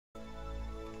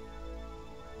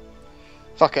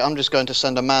Fuck it, I'm just going to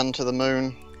send a man to the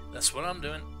moon. That's what I'm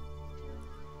doing.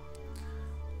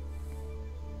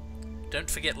 Don't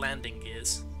forget landing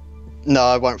gears. No,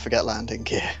 I won't forget landing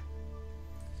gear.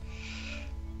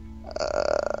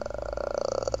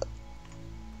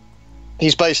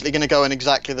 He's basically going to go in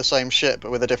exactly the same ship,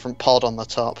 but with a different pod on the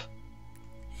top.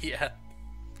 Yeah.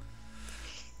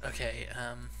 Okay,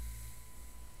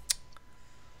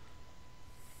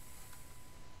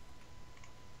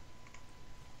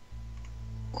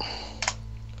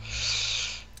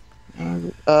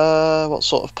 What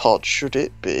sort of pod should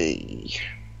it be?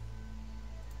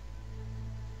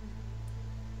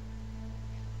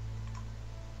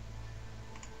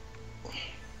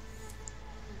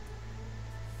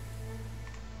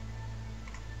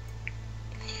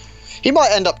 He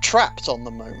might end up trapped on the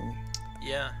moon.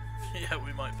 yeah. Yeah,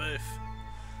 we might both.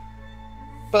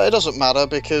 But it doesn't matter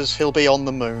because he'll be on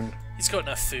the moon. He's got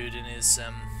enough food in his,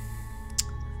 I'm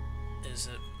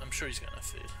sure he's got enough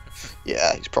food.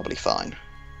 Yeah, he's probably fine.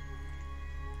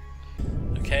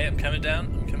 Okay, I'm coming down,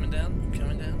 I'm coming down, I'm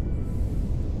coming down.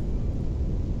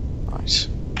 Right.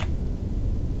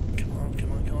 Come on,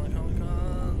 come on, come on, come on, come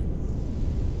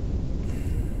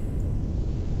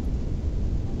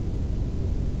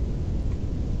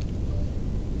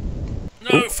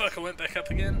on. No, fuck, I went back up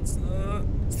again.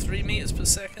 3 meters per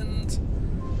second.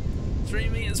 3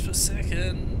 meters per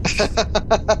second.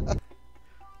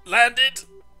 Landed!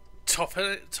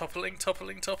 Toppling, toppling,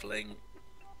 toppling.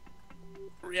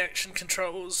 Reaction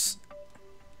controls.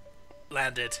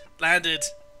 Landed. Landed.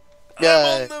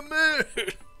 Yay. I'm on the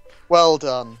moon! Well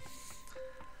done.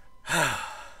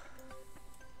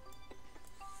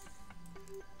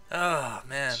 Oh,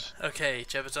 man. Okay,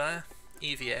 Jebediah.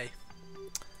 EVA.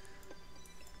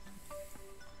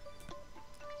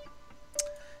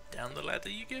 Down the ladder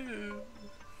you go.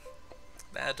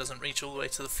 Ladder doesn't reach all the way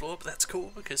to the floor, but that's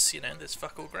cool because, you know, there's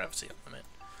fuck all gravity on the moon.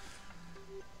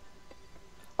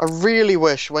 I really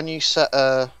wish when you set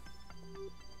a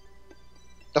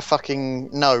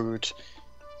fucking node,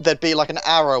 there'd be like an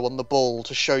arrow on the ball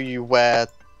to show you where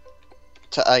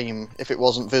to aim if it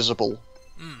wasn't visible.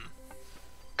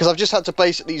 Because I've just had to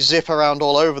basically zip around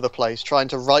all over the place trying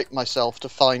to right myself to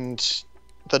find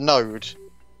the node.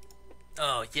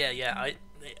 Oh, yeah, yeah,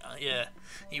 yeah.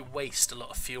 You waste a lot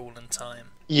of fuel and time.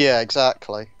 Yeah,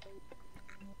 exactly.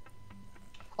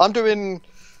 I'm doing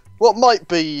what might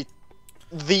be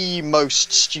the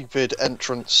most stupid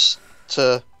entrance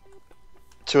to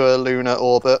a lunar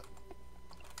orbit.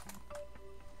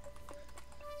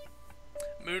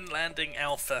 Moon landing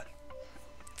alpha.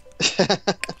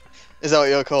 Is that what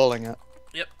you're calling it?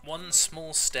 Yep, one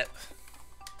small step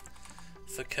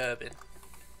for Kerbin.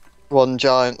 One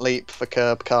giant leap for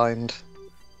Kerb kind.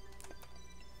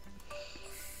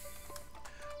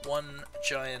 One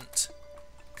giant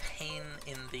pain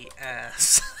in the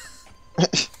ass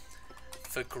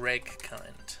for Greg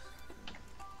kind.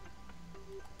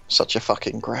 Such a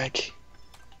fucking Greg.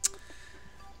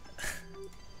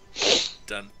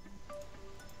 Done.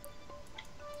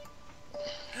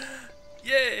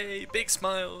 Yay! Big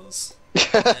smiles.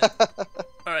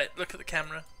 Alright, look at the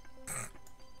camera.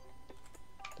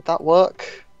 Did that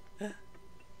work?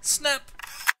 Snap!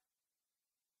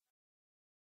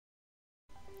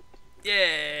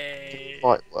 Yay!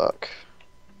 Might work.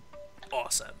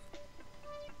 Awesome.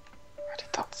 Where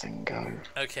did that thing go?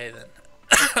 Okay then.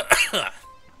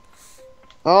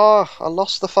 Oh, I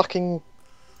lost the fucking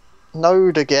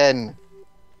node again.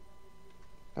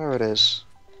 There it is.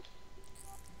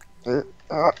 If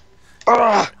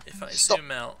I zoom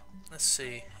out, let's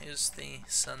see. Is the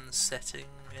sun setting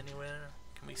anywhere?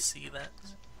 Can we see that?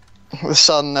 The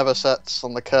sun never sets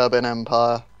on the Kerbin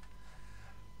Empire.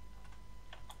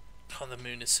 Oh, the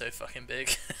moon is so fucking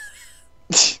big.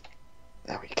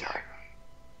 There we go.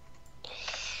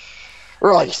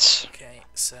 Right. Okay,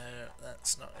 so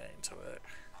that's not going to work.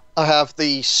 I have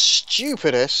the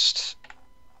stupidest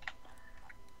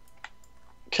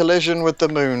collision with the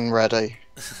moon ready.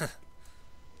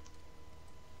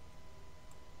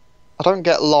 I don't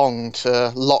get long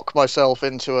to lock myself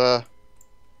into a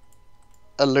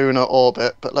lunar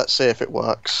orbit, but let's see if it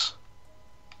works.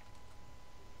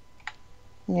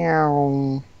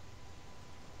 Meow.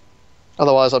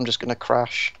 Otherwise, I'm just gonna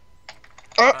crash.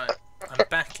 Right, I'm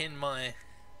back in my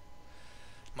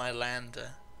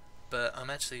lander, but I'm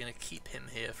actually going to keep him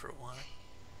here for a while.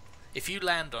 If you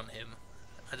land on him,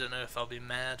 I don't know if I'll be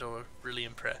mad or really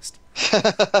impressed.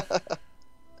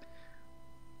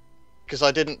 Because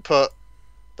I didn't put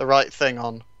the right thing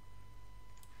on.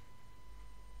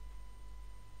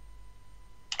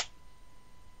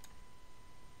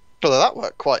 Although that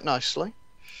worked quite nicely.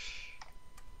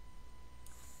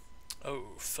 Oh,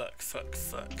 fuck.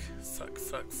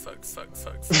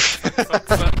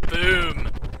 Boom!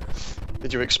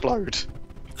 Did you explode?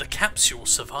 The capsule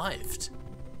survived.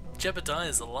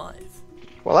 Jebediah's alive.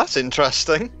 Well, that's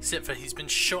interesting. Except for he's been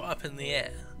shot up in the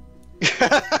air.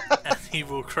 And he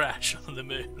will crash on the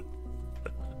moon.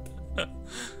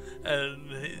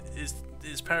 And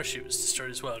his parachute was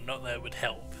destroyed as well. Not that it would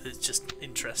help. It's just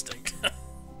interesting.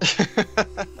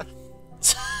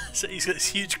 So he's got this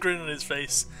huge grin on his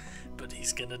face, but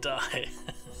he's gonna die.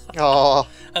 Oh.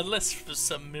 Unless for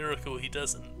some miracle he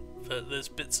doesn't. But there's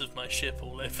bits of my ship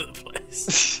all over the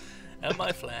place. And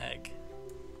my flag.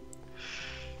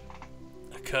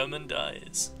 A Kerman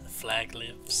dies, a flag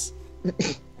lives.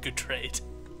 Good trade.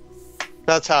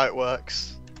 That's how it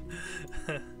works.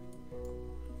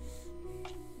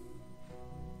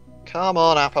 Come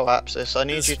on, Apoapsis, I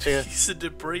need you to... There's a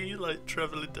debris, like,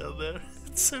 travelling down there.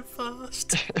 It's so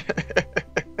fast.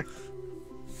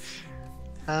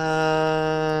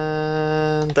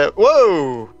 And...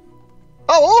 Whoa!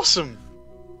 Oh, awesome!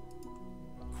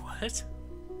 What?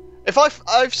 If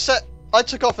I've set... I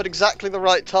took off at exactly the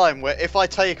right time, where if I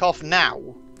take off now,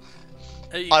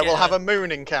 I will have a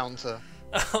moon encounter.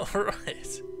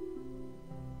 Alright.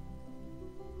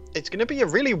 It's going to be a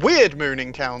really weird moon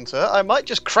encounter. I might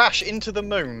just crash into the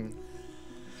moon.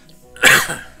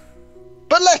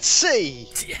 But let's see!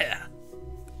 Yeah.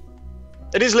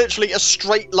 It is literally a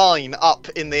straight line up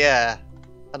in the air,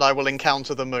 and I will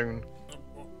encounter the moon.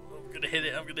 I'm gonna hit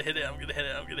it, I'm gonna hit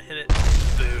it.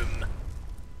 Boom.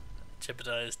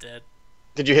 Jebediah is dead.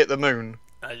 Did you hit the moon?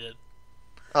 I did.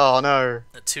 Oh no.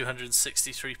 At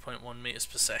 263.1 meters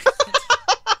per second.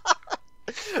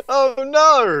 Oh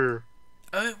no!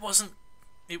 Oh, it wasn't.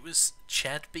 It was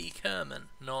Chad B. Kerman,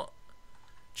 not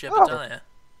Jebediah. Oh.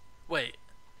 Wait.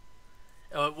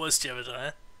 Oh, it was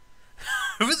Jebediah.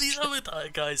 Who are these other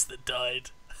guys that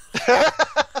died? At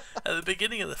the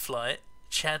beginning of the flight,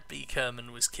 Chad B.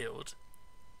 Kerman was killed.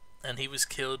 And he was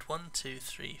killed 1, 2,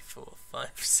 3, 4, 5,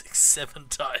 6, 7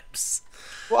 times.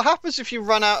 What happens if you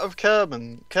run out of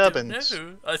Kerbins?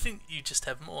 No, I think you just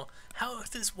have more. How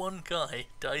does one guy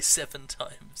die 7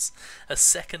 times? A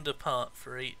second apart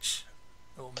for each,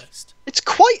 almost. It's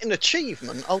quite an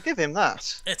achievement, I'll give him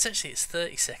that. It's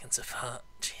 30 seconds apart.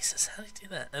 Jesus, how did he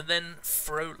do that? And then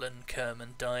Frolan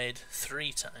Kerman died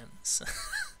 3 times.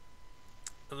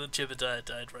 And then Jebediah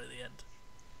died right at the end.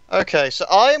 Okay, so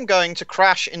I am going to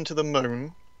crash into the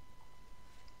moon.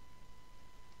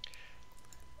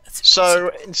 So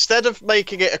instead of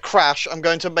making it a crash, I'm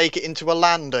going to make it into a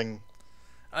landing.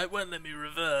 I won't let me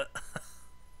revert.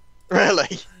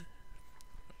 Really?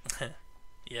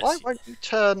 Yes. Why won't you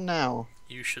turn now?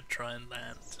 You should try and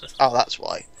land. Oh, that's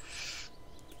why.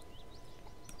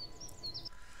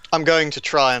 I'm going to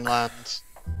try and land.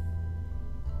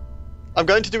 I'm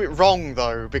going to do it wrong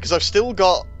though, because I've still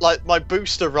got like my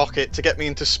booster rocket to get me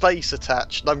into space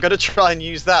attached, and I'm going to try and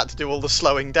use that to do all the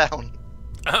slowing down.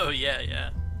 Oh yeah.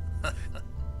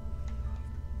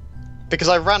 Because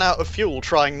I ran out of fuel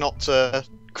trying not to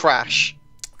crash.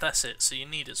 That's it, so you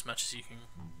need as much as you can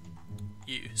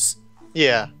use.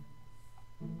 Yeah.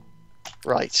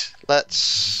 Right,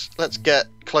 let's get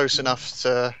close enough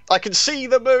to... I can see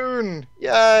the moon!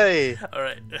 Yay!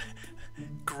 Alright.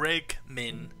 Greg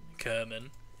Min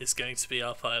Kerman is going to be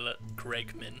our pilot.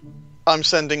 Greg Min. I'm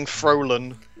sending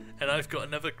Frolan. And I've got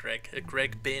another Greg. A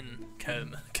Greg Bin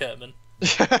Kerman.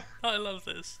 I love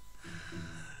this.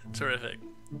 Terrific.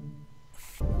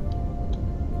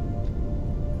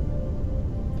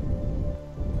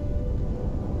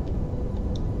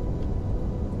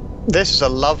 This is a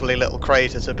lovely little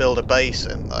crater to build a base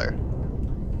in, though.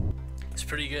 It's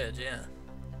pretty good, yeah.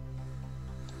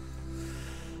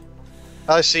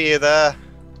 I see you there.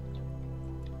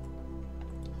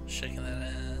 Shaking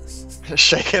that ass.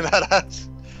 Shaking that ass.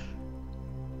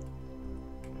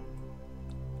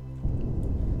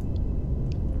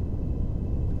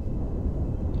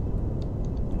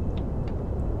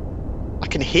 I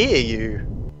can hear you.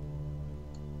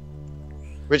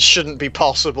 Which shouldn't be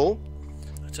possible.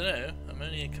 I don't know, I'm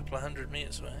only a couple of 100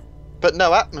 meters away. But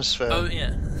no atmosphere. Oh,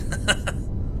 yeah.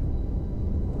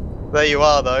 There you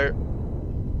are, though.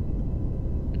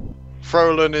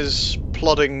 Frolan is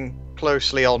plodding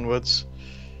closely onwards.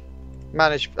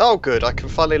 Oh, good, I can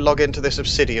finally log into this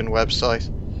Obsidian website.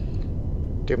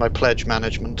 Do my pledge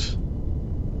management.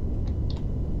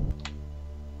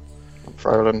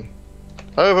 Frolan.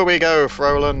 Over we go,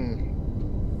 Frolan.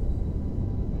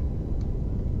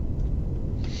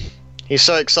 He's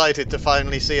so excited to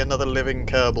finally see another living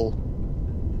Kerbal.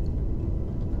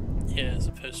 Yeah, as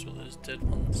opposed to all those dead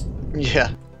ones.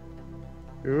 Yeah.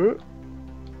 Don't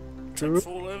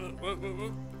fall over.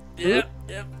 Whoa. Yep,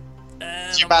 yep.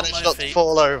 And You I'm on managed my not feet. to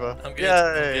fall over. I'm good.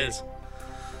 Yay. I'm good.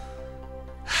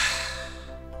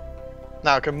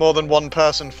 Now, can more than one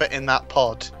person fit in that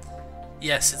pod?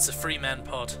 Yes, it's a 3-man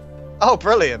pod. Oh,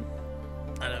 brilliant.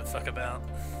 I don't fuck about.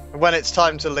 When it's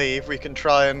time to leave, we can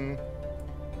try and...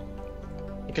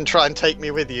 You can try and take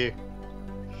me with you.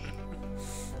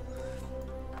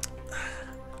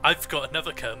 I've got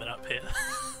another Kermit up here.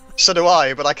 So do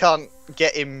I, but I can't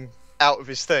get him out of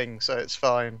his thing, so it's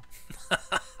fine.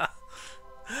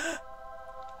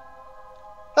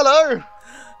 Hello!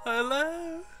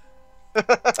 Hello!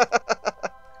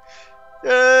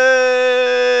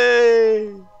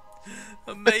 Yay!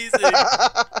 Amazing!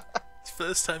 It's the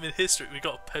first time in history we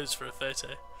got a pose for a photo.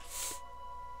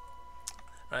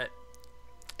 Right.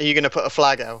 Are you going to put a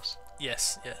flag out?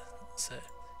 Yes, yeah. So,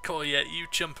 cool, yeah, you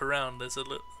jump around, there's a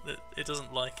little... It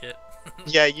doesn't like it.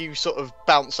 Yeah, you sort of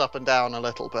bounce up and down a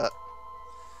little bit.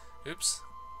 Oops.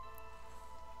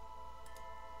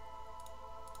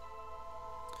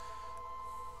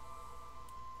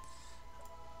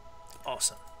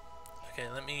 Awesome. Okay,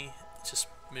 let me just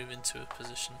move into a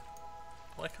position.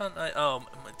 Why can't I... Oh,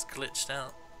 it's glitched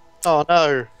out. Oh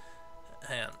no.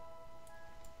 Hang on.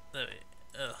 There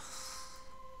we... Ugh.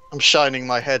 I'm shining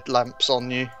my headlamps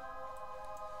on you.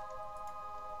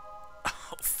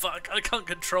 Oh, fuck, I can't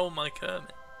control my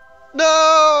Kermit.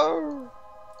 No!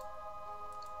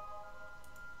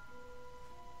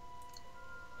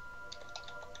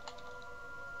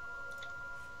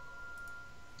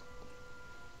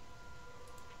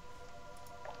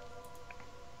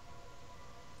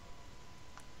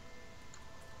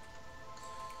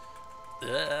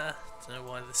 Don't know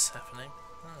why this is happening.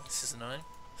 Oh, this is annoying.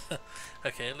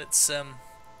 Okay, let's I'll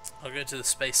go to the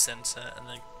space center and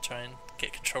then try and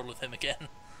get control of him again.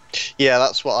 Yeah,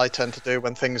 that's what I tend to do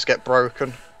when things get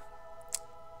broken.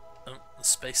 Oh, the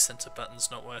space center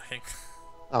button's not working.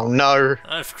 Oh no.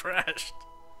 I've crashed.